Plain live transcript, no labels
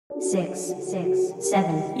6 6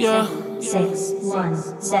 7 Yeah. 6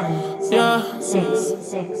 1 7 Yeah. 6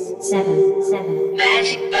 6 7 7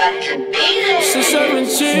 Magic button, baby. 6 7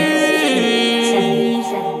 cheese.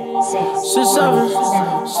 6 7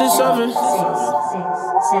 6 7.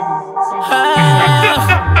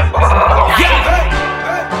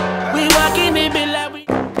 Yeah. We walking it be like we.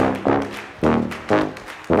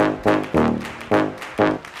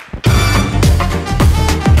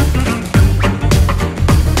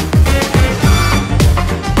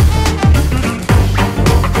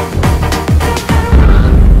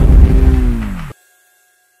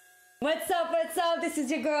 What's up? This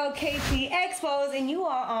is your girl KT Expozed, and you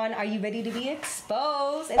are on Are You Ready to Be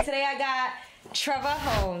Exposed? And today I got Treva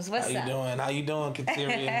Holmes. What's up? How you doing,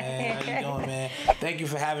 Kateria, man? How you doing, man? Thank you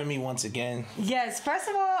for having me once again. Yes, first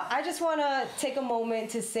of all, I just want to take a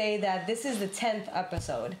moment to say that this is the 10th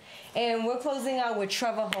episode, and we're closing out with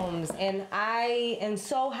Treva Holmes, and I am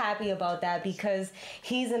so happy about that because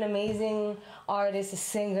he's an amazing artist, a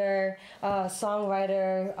singer,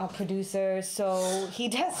 songwriter, a producer, so he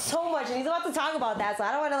does so much, and he's about to talk about that, so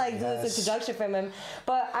I don't want to do this introduction from him,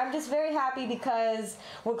 but I'm just very happy because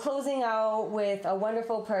we're closing out with a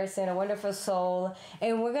wonderful person, a wonderful soul,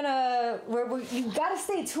 and you gotta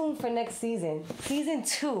stay tuned for next season. Season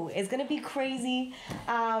 2 is gonna be crazy.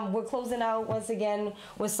 We're closing out once again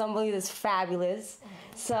with somebody that's fabulous.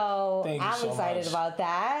 So I'm excited about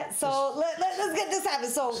that. So let's get this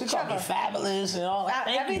happening. So She called me fabulous and all that.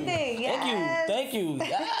 Everything. Yes. Thank you.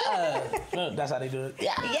 Yeah. That's how they do it.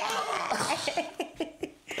 Yeah.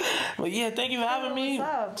 But yeah, thank you for having me.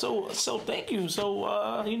 What's up? So thank you. So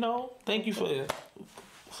thank you for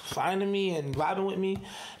finding me and vibing with me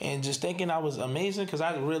and just thinking I was amazing because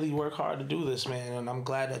I really work hard to do this, man, and I'm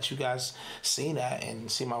glad that you guys seen that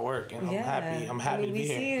and see my work, and I'm happy to be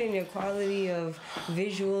here. We see it in your quality of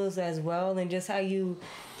visuals as well, and just how you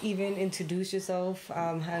even introduce yourself,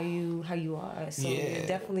 how you are. So you're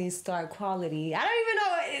definitely star quality. I don't even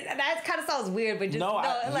know. That kind of sounds weird, but just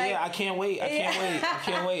I can't wait. I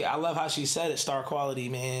can't wait. I love how she said it, star quality,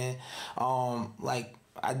 man.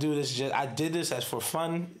 I did this as for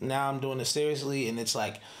fun. Now I'm doing it seriously, and it's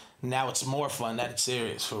like now it's more fun that it's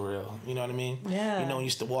serious for real. You know what I mean? Yeah. You know, when you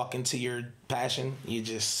used to walk into your passion, you're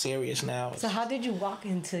just serious now. So how did you walk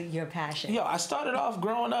into your passion? I started off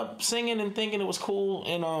growing up singing and thinking it was cool,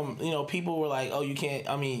 and people were like, "Oh, you can't."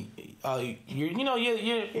 I mean,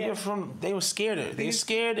 you're from. They were scared. They're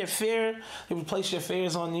scared. They're fear. They would place their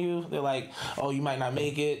fears on you. They're like, "Oh, you might not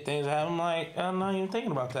make it." Things like that. I'm like, I'm not even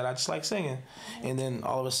thinking about that. I just like singing, and then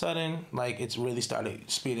all of a sudden, it's really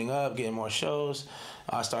started speeding up, getting more shows.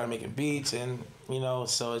 I started making beats, and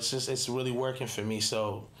so it's really working for me.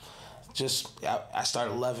 So. I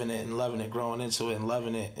started loving it, growing into it and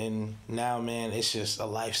loving it, and now, man, it's just a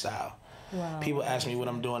lifestyle. Wow. People ask me what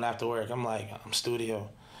I'm doing after work. I'm like, I'm studio.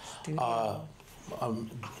 I'm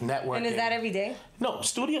networking. And is that every day? No,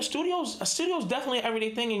 studio's definitely an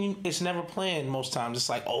everyday thing, and it's never planned most times. It's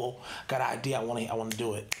like, oh, got an idea, I want to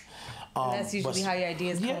do it. And that's usually how your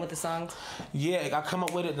ideas come with the songs? Yeah, I come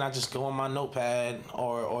up with it, and I just go on my notepad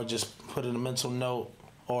or just put in a mental note.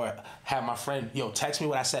 Or have my friend, text me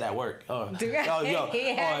what I said at work. Or my boy,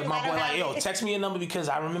 text me a number because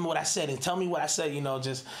I remember what I said and tell me what I said.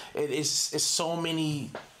 It's so many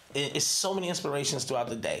inspirations throughout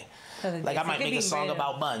the day. Like I might make a song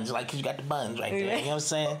about buns, cause you got the buns right there. You know what I'm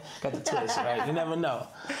saying? Got the twist, right? You never know.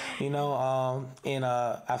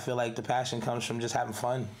 I feel like the passion comes from just having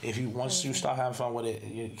fun. Once you start having fun with it,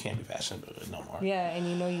 you can't be passionate about it no more. Yeah, and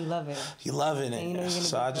you love it. You loving it.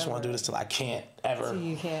 So I just want to do this till I can't ever. So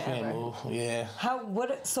you can't ever move. Yeah.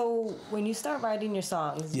 So when you start writing your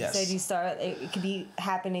songs, you said it could be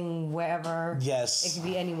happening wherever. Yes. It could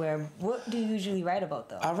be anywhere. What do you usually write about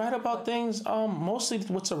though? I write about things, mostly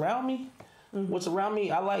what's around me. Mm-hmm. What's around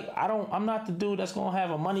me, I'm not the dude that's gonna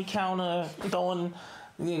have a money counter throwing.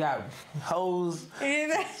 You got hoes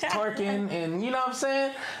twerking, and you know what I'm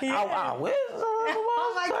saying? Yeah. I wish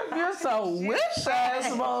you're so wish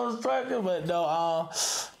I was twerking, but no.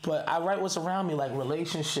 But I write what's around me, like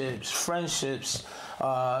relationships, friendships,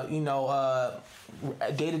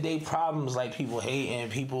 day-to-day problems, like people hating,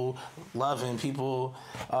 people loving, people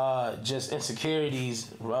just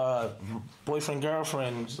insecurities, boyfriend,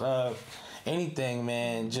 girlfriends, anything,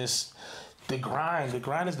 man. Just the grind. The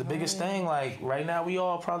grind is the biggest thing. Like right now, we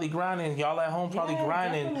all probably grinding. Y'all at home probably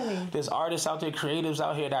grinding. Definitely. There's artists out there, creatives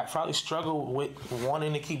out here that probably struggle with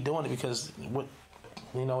wanting to keep doing it because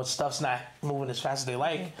stuff's not moving as fast as they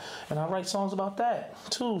like. And I write songs about that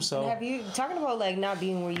too. So have you talking about not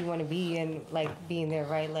being where you want to be and being there,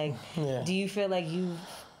 right? Do you feel like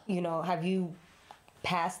have you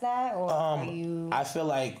past that, or are you? I feel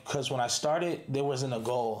like because when I started, there wasn't a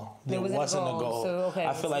goal. There wasn't a goal. So, okay,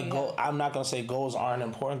 I feel so like I'm not gonna say goals aren't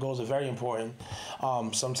important. Goals are very important.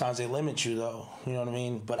 Sometimes they limit you though. You know what I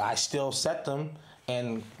mean? But I still set them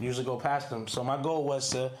and usually go past them. So my goal was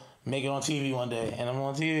to make it on TV one day, and I'm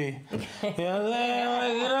on TV. You know what I'm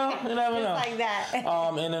saying? You never know. Just like that.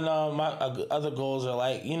 And then my other goals are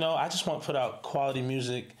like, I just want to put out quality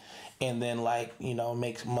music, and then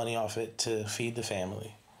make money off it to feed the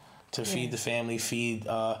family. Feed the family,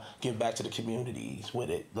 give back to the communities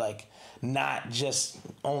with it. Like, not just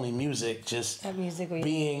only music, just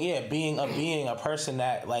being a person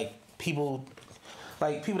that people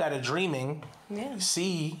that are dreaming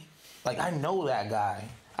see. Like, I know that guy.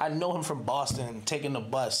 I know him from Boston, taking the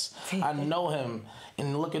bus. I know him,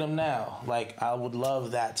 and look at him now. Like, I would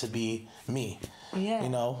love that to be me. Yeah.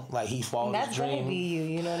 He followed his dream. That's gonna be you.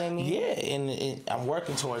 You know what I mean? Yeah, and I'm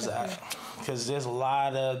working towards that because there's a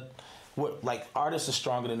lot of artists are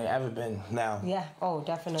stronger than they've ever been now. Yeah. Oh,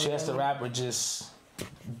 definitely. Chance the Rapper just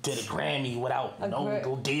did a Grammy without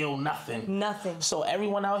no deal, nothing. So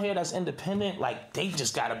everyone out here that's independent, they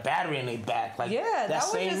just got a battery in their back. That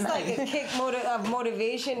was just like a kick of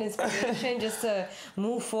motivation, inspiration, just to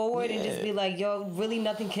move forward and just be like, yo, really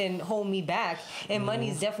nothing can hold me back. And money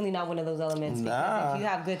is definitely not one of those elements. Because if you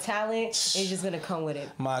have good talent, it's just gonna come with it.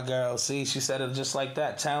 My girl, see, she said it just like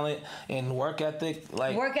that. Talent and work ethic.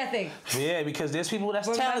 Work ethic. Yeah, because there's people that's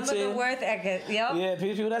talented. The work ethic. Yep. Yeah,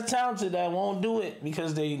 people that's talented that won't do it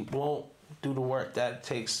because they won't do the work that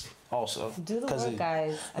takes also. Do the work,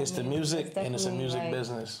 guys. It's the music, and it's a music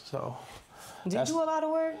business. So, do you do a lot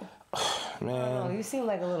of work? Man, I don't know. You seem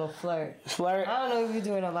like a little flirt. Flirt? I don't know if you're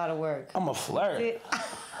doing a lot of work. I'm a flirt.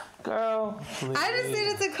 Girl, please. I just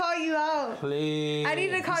needed to call you out. Please. I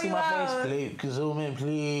need to call you out. Please, zoom in,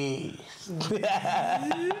 please.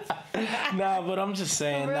 Nah, but I'm just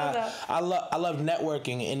saying. I love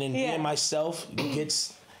networking, and then being myself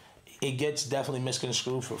gets definitely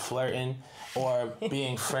misconstrued for flirting or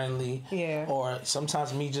being friendly. Yeah. Or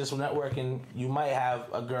sometimes me just networking, you might have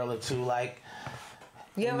a girl or two in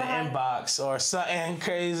the inbox or something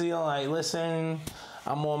crazy. I'm like, listen,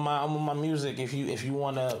 I'm on my music. If you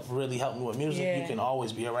want to really help me with music, you can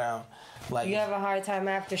always be around. You have a hard time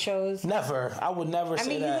after shows? Never. I would never say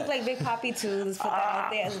that. I mean, you look like Big Papi too. Let's put that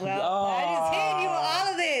out there as well. I just hitting you with all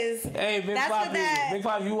of this. Hey, Big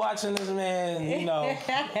Papi, you watching this, man?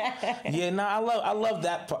 Yeah, I love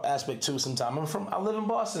that aspect too. Sometimes I live in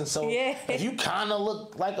Boston, so if you kind of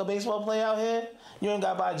look like a baseball player out here, you ain't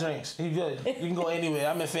got to buy drinks. You good. You can go anywhere.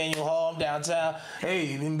 I'm in Faneuil Hall. I'm downtown.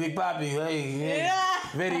 Hey, Big Papi. Hey,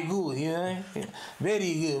 very good. You know,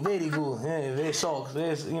 very good. Yeah, very soft.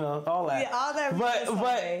 There's all that. Yeah, all that.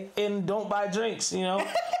 But and don't buy drinks. Or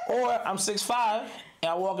I'm 6'5"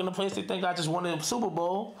 and I walk in the place, they think I just won a Super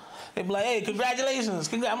Bowl. They be like, hey, congratulations.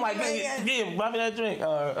 I'm like, hey, buy me that drink.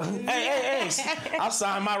 Hey, I'll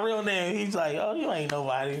sign my real name. He's like, oh, you ain't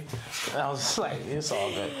nobody. And I was just like, it's all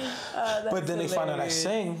good. But then they find out I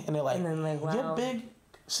sing, and they're like, wow. You're big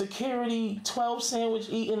security 12 sandwich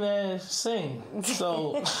eating ass sing.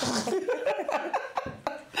 So...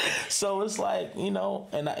 So it's like, and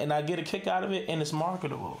I get a kick out of it, and it's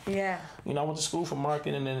marketable. Yeah. I went to school for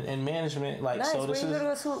marketing and management. Nice. So this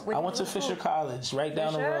I went to Fisher College, right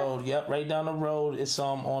down the road. Yep, right down the road. It's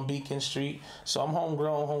on Beacon Street. So I'm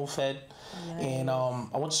homegrown, home fed. Nice. And I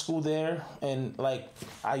went to school there, and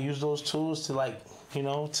I use those tools to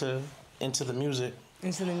into the music.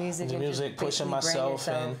 Into the music, pushing myself,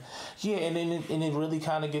 and and then it really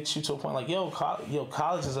kind of gets you to a point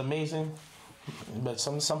college is amazing. But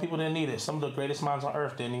some people didn't need it. Some of the greatest minds on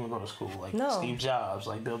earth didn't even go to school. Steve Jobs,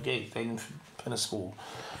 Bill Gates, they didn't finish school.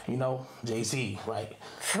 Jay-Z,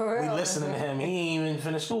 For real. We listening to him. He ain't even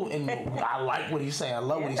finished school. And I like what he's saying. I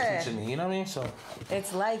love what he's teaching me. You know what I mean? So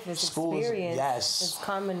it's life. It's experience. Yes. It's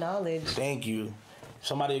common knowledge. Thank you.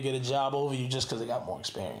 Somebody will get a job over you just because they got more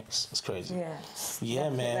experience. It's crazy.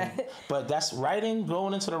 Yeah, man. But that's writing,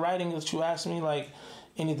 going into the writing that you asked me,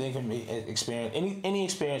 anything can be experience. Any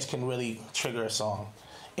experience can really trigger a song.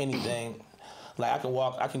 Anything. I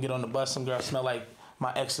can get on the bus, some girl smell like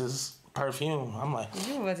my ex's perfume. I'm like,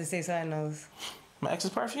 you were about to say something else. My ex's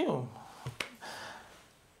perfume.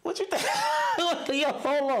 What you think? Yo,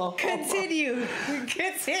 hold on. Continue.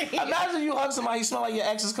 Imagine you hug somebody, you smell like your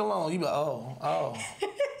ex's cologne. You be like,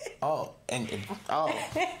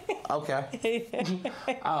 okay.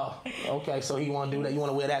 Okay. So he want to do that. You want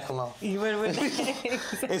to wear that cologne? You want to wear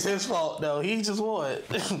that? It's his fault, though. He just wore it.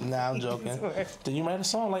 Nah, I'm joking. Did you write a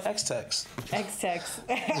song like X-Tex? X-Tex.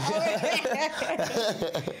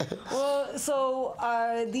 Well, so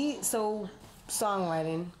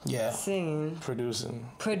songwriting, singing, producing.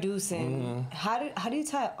 How do you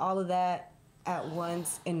tie all of that at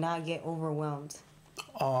once and not get overwhelmed?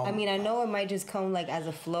 I mean, I know it might just come like as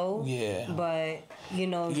a flow. Yeah. But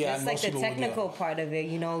just like the technical part of it.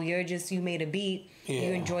 You made a beat. Yeah.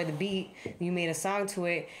 You enjoy the beat. You made a song to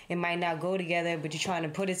it. It might not go together, but you're trying to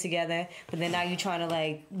put it together. But then now you're trying to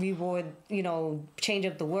like reward. Change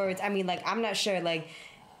up the words. I mean, like I'm not sure. Like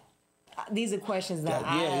these are questions that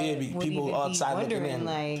people outside looking in.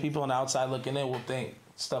 Like, people on the outside looking in will think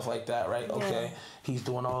stuff like that, right? Yeah. Okay, he's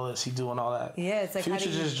doing all this, he's doing all that. Yeah, it's like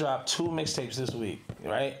Future just dropped 2 mixtapes this week,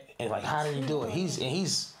 right? And like, how did he do it?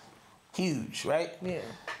 He's huge, right? Yeah.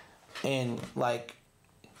 And like,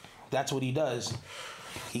 that's what he does.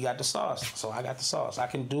 He got the sauce, so I got the sauce. I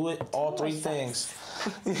can do it, all 3 things.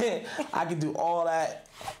 I can do all that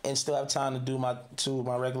and still have time to do my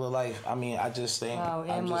regular life. I mean, I just think. Wow,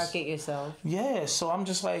 and market yourself. Yeah, so I'm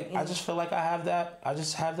just like, I just feel like I have that. I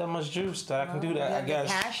just have that much juice that I can do that. I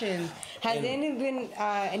guess. Passion. Has there been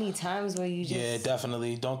any times where you just? Yeah,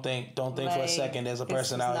 definitely. Don't think like, for a second. There's a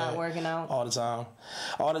person out there. Not working out. All the time.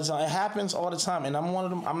 It happens all the time, and I'm one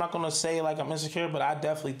of them. I'm not gonna say like I'm insecure, but I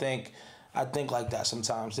definitely think. I think like that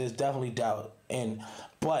sometimes. There's definitely doubt,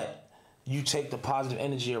 but you take the positive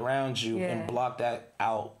energy around you and block that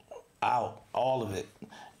out, all of it.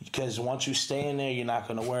 Because once you stay in there, you're not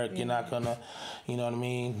gonna work. You're not gonna, you know what I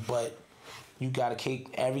mean. But you gotta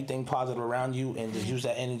keep everything positive around you and just use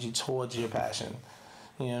that energy towards your passion.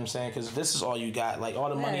 You know what I'm saying? Because this is all you got. Like all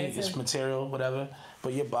the money is material, whatever.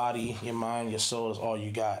 But your body, your mind, your soul is all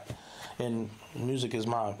you got. And music is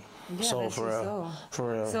mine. Yeah, so for real.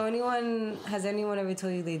 So has anyone ever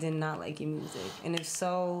told you they did not like your music? And if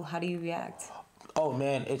so, how do you react? Oh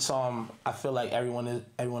man, it's I feel like everyone is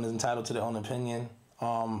entitled to their own opinion.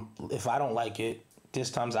 If I don't like it,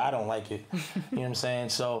 there's times I don't like it. You know what I'm saying?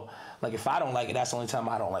 So like if I don't like it, that's the only time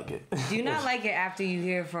I don't like it. Do you not like it after you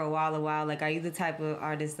hear it for a while? Like, are you the type of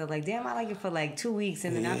artist that like, damn, I like it for like 2 weeks,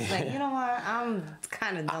 and then I'm like, you know what, I'm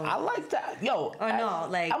kind of done. I like that,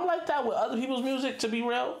 I'm like that with other people's music. To be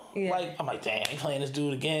real, like I'm like, dang, I ain't playing this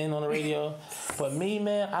dude again on the radio. But me,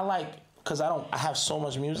 man, I like. Because I have so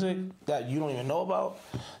much music that you don't even know about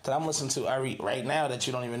that I'm listening to right now that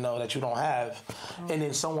you don't even know that you don't have. And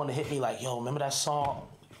then someone hit me like, yo, remember that song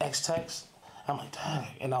X Text? I'm like, dang,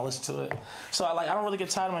 and I listen to it. So I don't really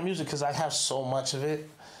get tired of my music because I have so much of it.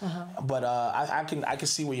 But I can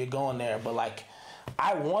see where you're going there. But like,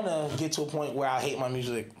 I want to get to a point where I hate my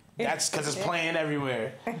music. That's because it's playing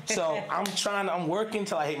everywhere. So I'm working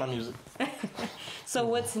till I hate my music. So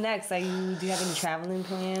what's next? Do you have any traveling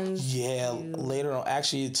plans? Yeah, later on.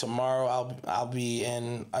 Actually, tomorrow I'll be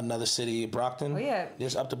in another city, Brockton. Oh yeah,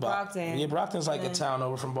 just up to Brockton. Yeah, Brockton's like a town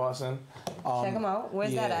over from Boston. Check them out.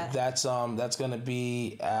 Where's that at? That's gonna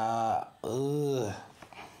be.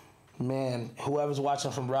 Man, whoever's watching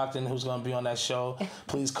from Brockton who's going to be on that show,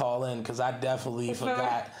 please call in because I definitely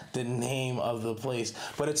forgot the name of the place.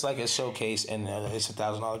 But it's like a showcase and it's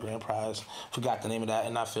 $1,000 grand prize. Forgot the name of that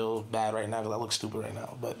and I feel bad right now because I look stupid right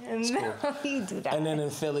now. But it's cool. You do that. And then in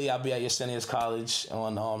Philly, I'll be at Yesenius College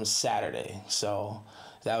on Saturday. So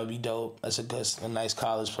that would be dope. That's a nice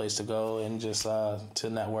college place to go and just to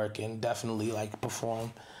network and definitely like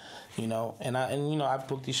perform. And I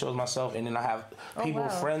book these shows myself, and then I have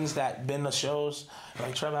friends that been to shows.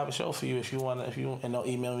 Like, Treva, I have a show for you if you want, and they'll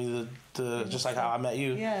email me the just like how I met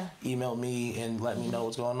you. Yeah. Email me and let me know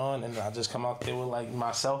what's going on, and I'll just come out there with like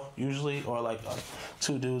myself usually, or like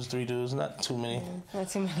 2 dudes, 3 dudes, not too many. Not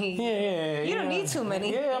too many. Yeah. You don't need too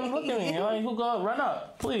many. Yeah, I'm looking at you. Like, who go run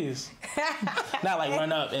up, please? Not like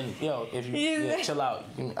run up and if you chill out,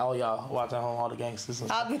 all y'all watch at home, all the gangsters and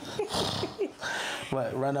stuff.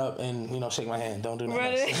 But run up and shake my hand. Don't do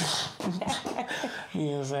nothing else. You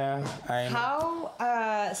know what I'm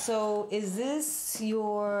saying? So is this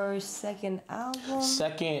your second album?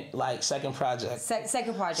 Second project. Second project.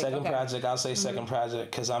 Second project. I'll say second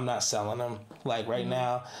project because I'm not selling them. Like right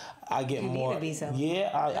now, I get more. Need to be selling.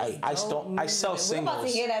 Yeah, I sell singles. We're about to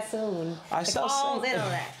hear that soon. I sell singles. In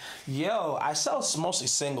on that. Yo, I sell mostly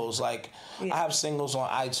singles. Like I have singles on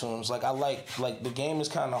iTunes. Like I like the game is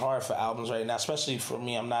kind of hard for albums right now, especially for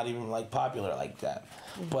me. I'm not even like popular like that.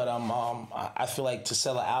 But I feel like to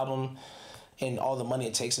sell an album and all the money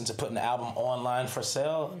it takes into putting the album online for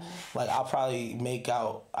sale, like I'll probably when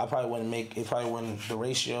the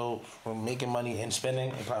ratio from making money and spending,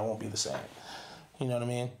 it probably won't be the same. You know what I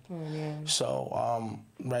mean? Yeah. So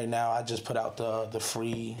right now I just put out the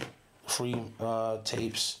free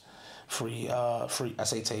tapes. I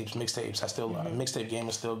say tapes, mixtapes. I still mixtape game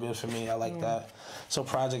is still good for me. I like that. So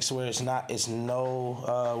projects where it's no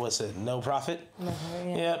profit. Mm-hmm,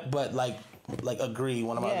 yeah, but like like Agree,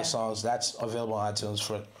 one of my other songs, that's available on iTunes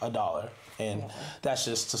for $1. And that's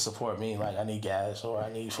just to support me. Like, I need gas or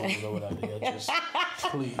I need food or whatever. Yeah, just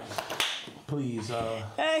please, Agree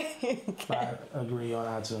on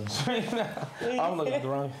iTunes right now. I'm looking at the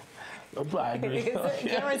wrong. I agree.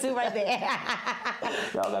 Camera 2 right there.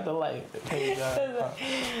 Y'all got the light.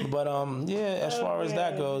 But as far as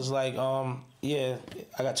that goes, like I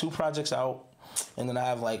got 2 projects out, and then I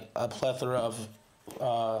have like a plethora of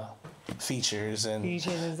features and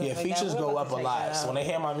features go up a lot. So when they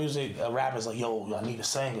hear my music, a rapper's like, "Yo, I need a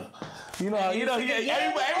singer." Every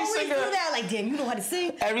singer. Do that. Like, damn, you know how to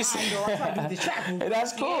sing. Every singer. I'm trying to do the track.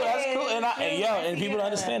 That's cool. That's cool. And people don't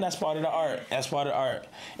understand that's part of the art. That's part of the art.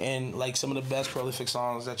 And like some of the best prolific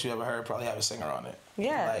songs that you ever heard probably have a singer on it.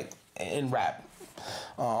 Yeah. Like in rap.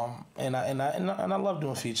 And I love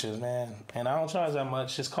doing features, man. And I don't charge that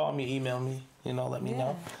much. Just call me, email me. Let me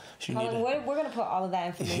know. We're gonna put all of that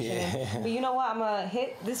information in. But you know what? I'm gonna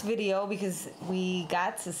hit this video because we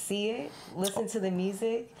got to see it, listen to the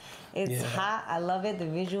music. It's hot. I love it. The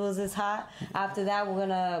visuals is hot. After that, we're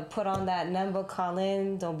gonna put on that number. Call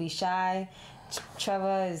in. Don't be shy.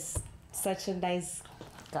 Treva is such a nice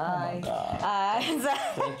guy. Oh my God.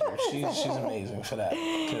 Thank you. She's amazing for that.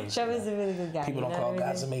 Trevor's a really good guy. People don't call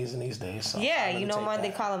guys amazing these days. So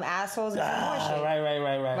they call them assholes and bullshit.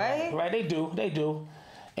 Right. They do.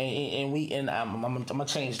 And I'm gonna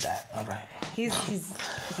change that. All right. He's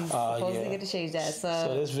supposed to get to change that.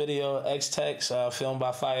 So this video, X-Tex, filmed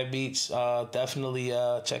by Fire Beats. Definitely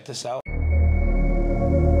check this out.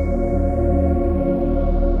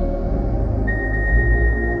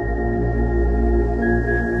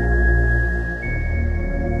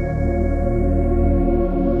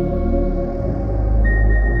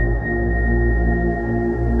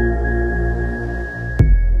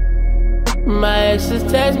 My exes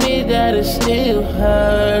text me that it still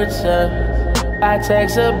hurts her. I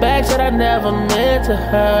text her back, said I never meant to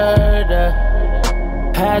hurt her.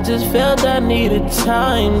 I just felt I needed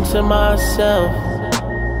time to myself.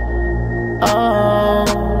 Oh.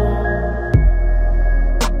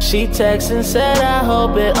 She texted and said I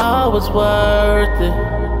hope it all was worth it.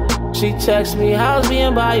 She texted me, how's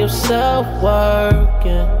being by yourself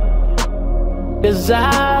working? 'Cause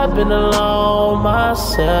I've been alone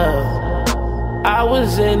myself. I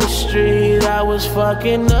was in the street, I was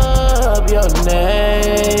fucking up your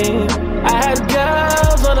name. I had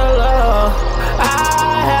girls on the low,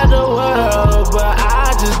 I had the world, but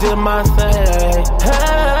I just did my thing.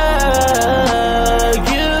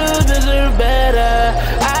 You deserve better,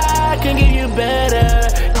 I can give you better.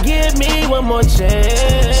 Give me one more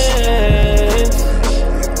chance.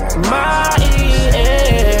 My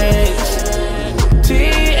ex,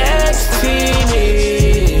 TXT me.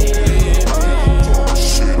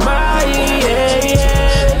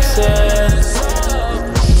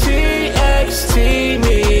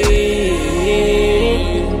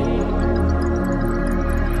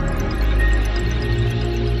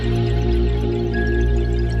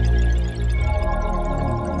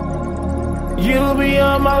 You be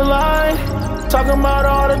on my line, talking about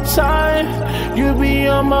all the time. You be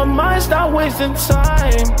on my mind, stop wasting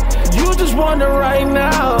time. You just want it right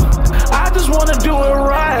now, I just wanna do it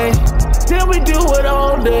right. Then we do it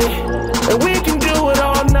all day, and we can do it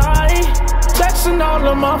all night. Texting all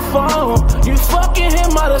on my phone, you fucking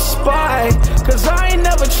him out of spite. 'Cause I ain't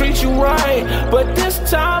never treat you right, but this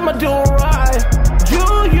time I do it right.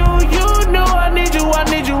 You knew I need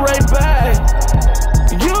you right back.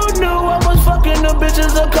 You knew I was fucking the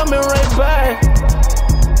bitches are coming right back.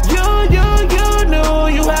 You knew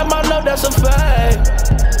you had my love, that's a fact.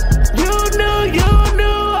 You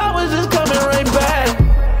knew I was just coming right back.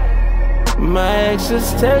 My ex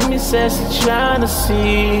just text me, said she tryna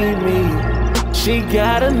see me. She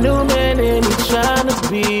got a new man and he tryna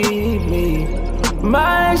be me.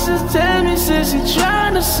 My ex just text me, said she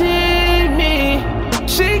tryna see me.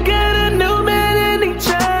 She got a new man and he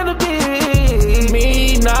tryna be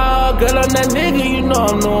me. Nah, girl, I'm that nigga, you know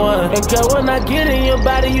I'm the one. And girl, when I get in your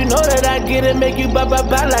body, you know that I get it, make you bop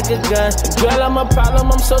like a gun. Girl, I'm a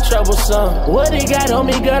problem, I'm so troublesome. What he got on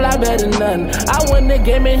me, girl, I better none. I win the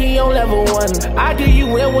game and he on level 1. I give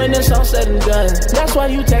you in when it's all said and done. That's why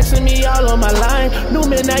you texting me all on my line. New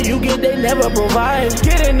men that you get, they never provide.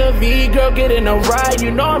 Get in the V, girl, get in the ride.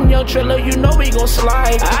 You know I'm your Triller, you know we gon'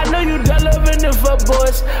 slide. I know you done loving it for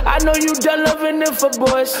boys. I know you done loving it for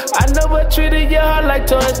boys. I never treated your heart like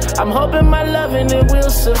toys. I'm hoping my loving it will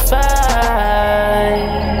suffice.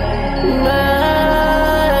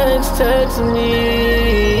 Max text me.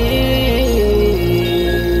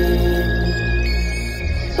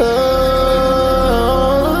 Oh,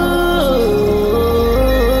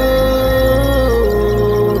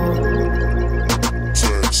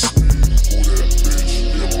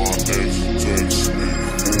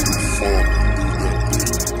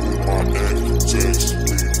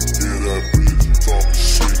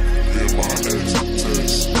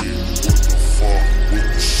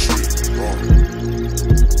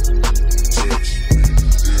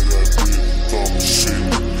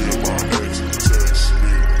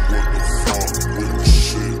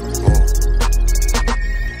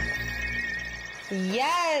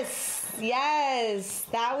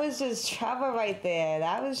 That was just Treva right there.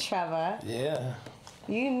 That was Treva. Yeah.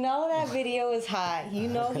 You know that video is hot. You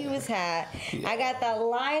know he was hot. Yeah. I got the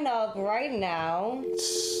lineup right now.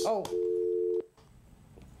 Oh.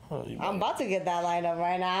 I'm about to get that lineup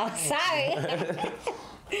right now. Sorry.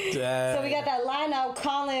 So we got that lineup.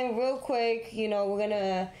 Colin, real quick, you know, we're going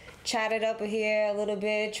to chat it up here a little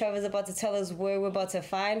bit. Trevor's about to tell us where we're about to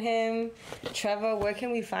find him. Treva, where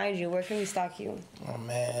can we find you? Where can we stalk you? Oh,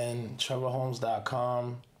 man.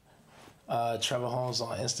 TrevaHolmes.com. Treva Holmes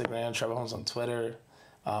on Instagram. Treva Holmes on Twitter.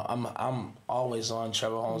 I'm always on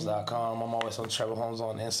TrevaHolmes.com. I'm always on Treva Holmes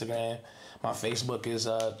on Instagram. My Facebook is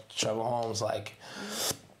Treva Holmes. Like,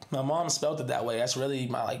 my mom spelled it that way. That's really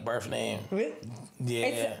my like birth name. Really?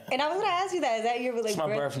 Yeah. And I was gonna ask you that. Is that your like? It's my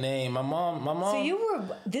birth name. My mom. So you were.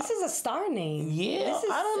 This is a star name. Yeah.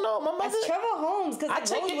 I don't know. My mother. That's Treva Holmes because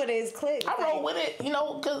the goes with it is click. I roll with it, you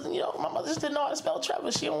know, because you know my mother just didn't know how to spell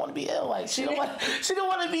Treva. She didn't want to be ill. Like she didn't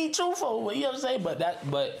want to be truthful. You know what I'm saying?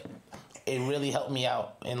 But it really helped me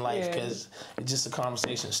out in life because it's just a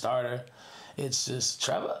conversation starter. It's just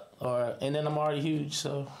Treva, and then I'm already huge,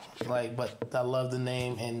 so like, but I love the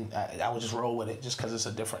name, and I would just roll with it just because it's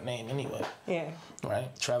a different name anyway. Yeah.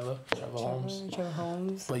 Right, Treva Holmes. Treva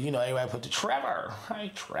Holmes. But you know, everybody put the Trevor.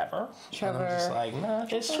 Hi, Trevor. Trevor. And I'm just like, nah,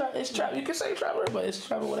 it's Trevor. You can say Trevor, but it's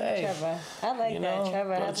Trevor with a. Treva. I like that.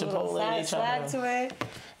 Trevor has a little swag to it.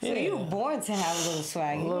 So you were born to have a little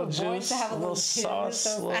swag. A little juice, to have a little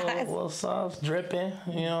sauce, a little sauce dripping.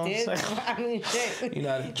 You know what I'm saying? I mean, shit. You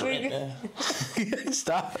know, dripping.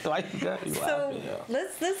 Stop. Like, so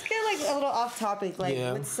let's get like a little off topic.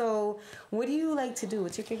 Like, so what do you like to do?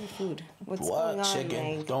 What's your favorite food? What's going on?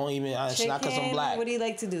 Chicken. Like, Don't even. It's not because I'm black. What do you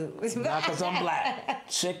like to do? Not because I'm black.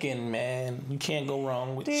 Chicken, man. You can't go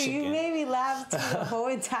wrong with chicken. Dude, you made me laugh through the whole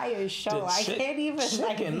entire show. I can't even.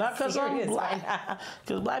 Chicken, not because I'm black.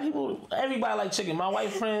 Because black people, everybody like chicken. My white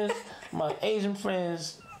friends, my Asian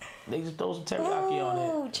friends, they just throw some teriyaki on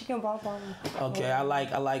it. Oh, chicken ball. Okay, I like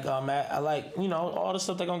you know all the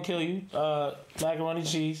stuff that gonna kill you, macaroni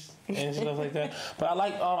cheese and stuff like that. But I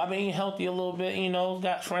like I've been eating healthy a little bit. You know,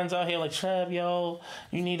 got friends out here like Trev, yo,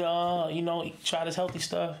 you need to you know try this healthy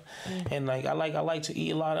stuff. And like I like to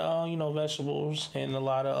eat a lot of you know vegetables and a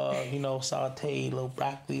lot of you know sauteed little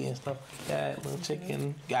broccoli and stuff like that. Little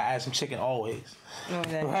chicken. Gotta add some chicken always.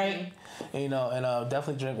 Okay. Right. You know, and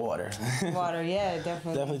definitely drink water. Water, yeah,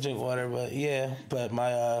 definitely. Definitely drink water, but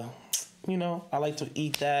my, you know, I like to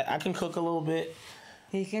eat that. I can cook a little bit.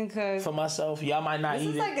 He can cook. For myself. Y'all might not eat it.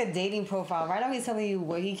 This is like a dating profile. Right now he's telling you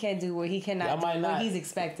what he can do, what he cannot do, what he's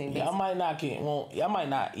expecting. Y'all might not eat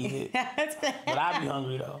it. But I be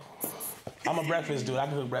hungry, though. I'm a breakfast dude. I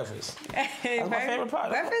can cook breakfast. That's my favorite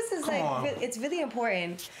part. Breakfast is it's really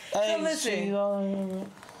important. Hey, so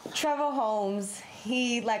listen, Treva Holmes.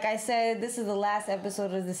 He, like I said, this is the last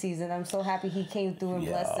episode of the season. I'm so happy he came through and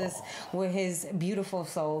blessed us with his beautiful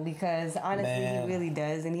soul because honestly, he really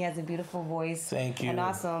does. And he has a beautiful voice. Thank you. And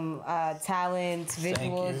awesome talent,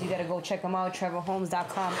 visuals. You got to go check him out.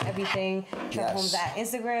 TrevaHolmes.com, everything. Treva Holmes at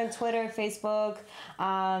Instagram, Twitter, Facebook.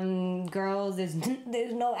 Girls, there's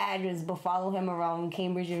no address, but follow him around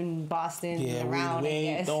Cambridge and Boston. Yeah, around, we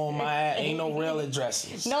ain't throwing ain't no real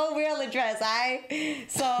addresses. No real address, all right?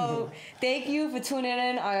 So, thank you for tuning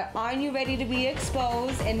in. Aren't you ready to be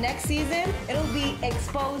exposed? And next season, it'll be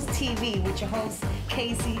Expozed TV with your host,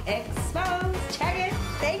 Casey Exposed. Check it.